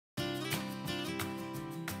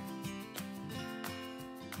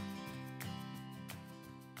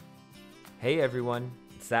Hey everyone,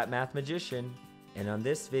 it's that Math Magician, and on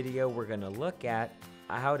this video we're going to look at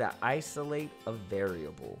how to isolate a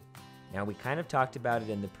variable. Now we kind of talked about it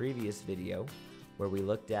in the previous video where we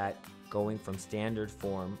looked at going from standard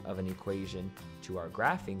form of an equation to our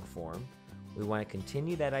graphing form. We want to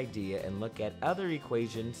continue that idea and look at other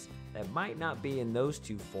equations that might not be in those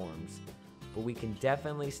two forms, but we can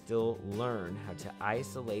definitely still learn how to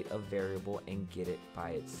isolate a variable and get it by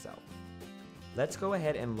itself. Let's go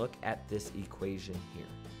ahead and look at this equation here.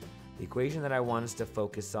 The equation that I want us to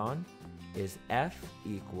focus on is f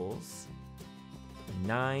equals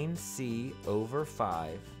 9c over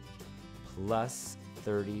 5 plus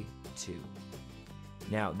 32.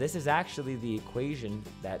 Now, this is actually the equation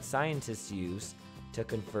that scientists use to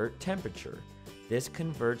convert temperature. This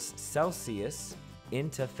converts Celsius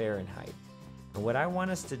into Fahrenheit. And what I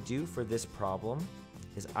want us to do for this problem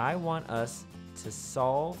is I want us to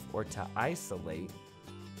solve or to isolate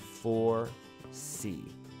for c.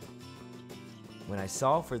 When I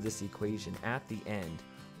solve for this equation at the end,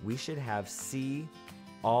 we should have c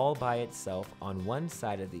all by itself on one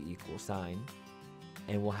side of the equal sign,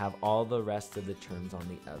 and we'll have all the rest of the terms on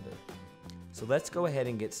the other. So let's go ahead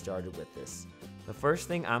and get started with this. The first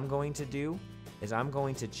thing I'm going to do is I'm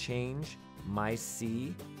going to change my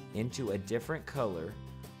c into a different color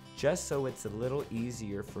just so it's a little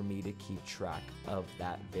easier for me to keep track of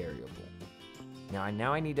that variable.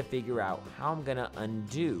 Now I need to figure out how I'm gonna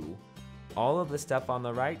undo all of the stuff on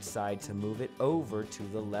the right side to move it over to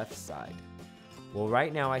the left side. Well,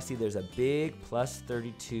 right now I see there's a big plus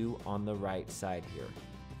 32 on the right side here.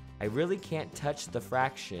 I really can't touch the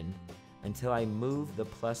fraction until I move the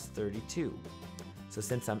plus 32. So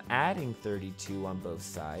since I'm adding 32 on both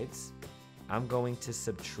sides, I'm going to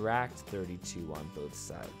subtract 32 on both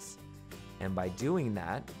sides. And by doing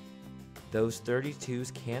that, those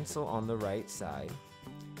 32s cancel on the right side.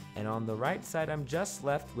 And on the right side, I'm just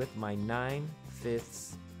left with my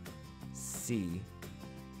 9/5 c.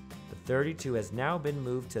 The 32 has now been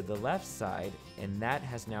moved to the left side, and that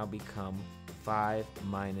has now become 5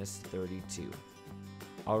 minus 32.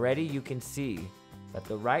 Already you can see that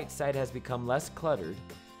the right side has become less cluttered,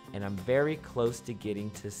 and I'm very close to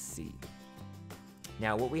getting to c.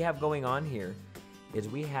 Now what we have going on here is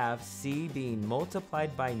we have c being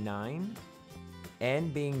multiplied by 9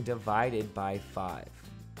 and being divided by 5.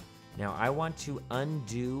 Now I want to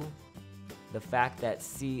undo the fact that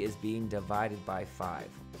c is being divided by 5.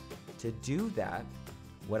 To do that,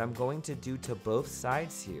 what I'm going to do to both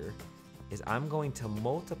sides here is I'm going to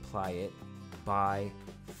multiply it by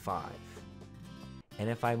 5. And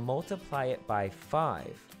if I multiply it by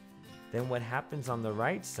 5, then what happens on the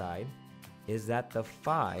right side is that the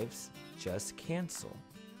 5s just cancel.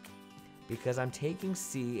 Because I'm taking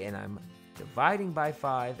c and I'm dividing by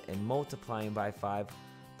 5 and multiplying by 5,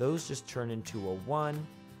 those just turn into a 1.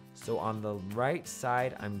 So on the right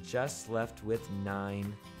side, I'm just left with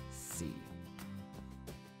 9c.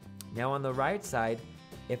 Now on the right side,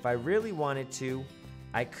 if I really wanted to,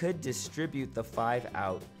 I could distribute the 5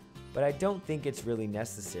 out, but I don't think it's really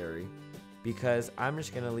necessary because I'm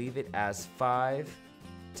just going to leave it as 5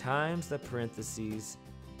 times the parentheses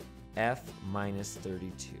f minus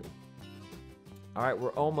 32. Alright,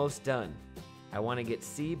 we're almost done. I want to get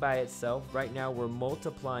c by itself. Right now we're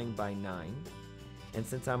multiplying by 9. And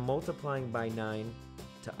since I'm multiplying by 9,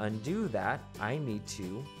 to undo that, I need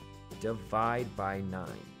to divide by 9.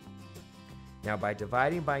 Now by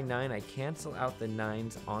dividing by 9, I cancel out the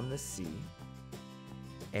 9s on the c.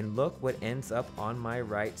 And look what ends up on my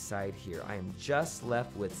right side here. I am just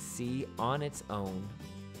left with c on its own.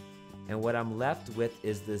 And what I'm left with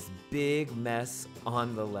is this big mess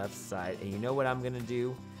on the left side. And you know what I'm going to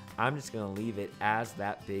do? I'm just going to leave it as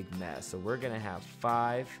that big mess. So we're going to have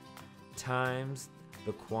 5 times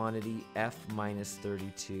the quantity f minus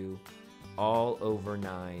 32 all over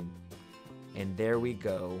 9. And there we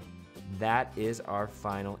go. That is our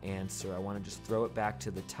final answer. I want to just throw it back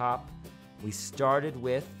to the top. We started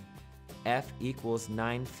with f equals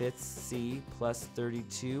 9/5 c plus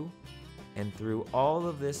 32. And through all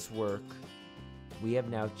of this work, we have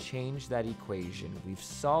now changed that equation. We've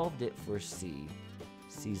solved it for c.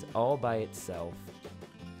 C's all by itself,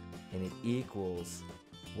 and it equals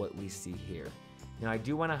what we see here. Now I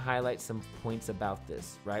do want to highlight some points about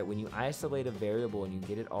this, right? When you isolate a variable and you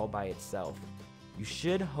get it all by itself, you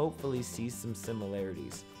should hopefully see some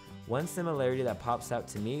similarities. One similarity that pops out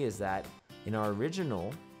to me is that in our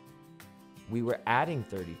original, we were adding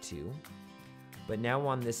 32, but now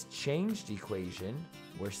on this changed equation,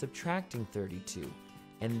 we're subtracting 32.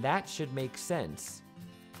 And that should make sense,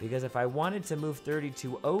 because if I wanted to move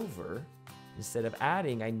 32 over, instead of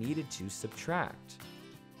adding, I needed to subtract.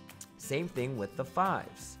 same thing with the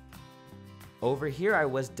 5s. Over here I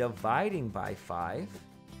was dividing by 5,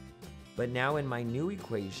 but now in my new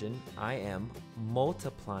equation I am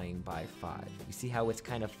multiplying by 5. You see how it's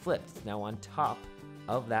kind of flipped. It's now on top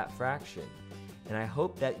of that fraction. And I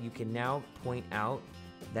hope that you can now point out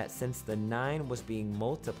that since the 9 was being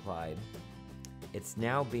multiplied, it's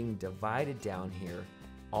now being divided down here.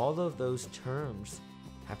 All of those terms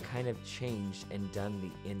have kind of changed and done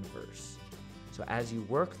the inverse. So as you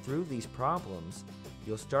work through these problems,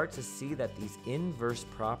 you'll start to see that these inverse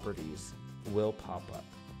properties will pop up.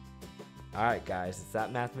 Alright guys, it's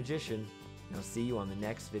that Math Magician, and I'll see you on the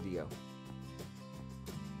next video.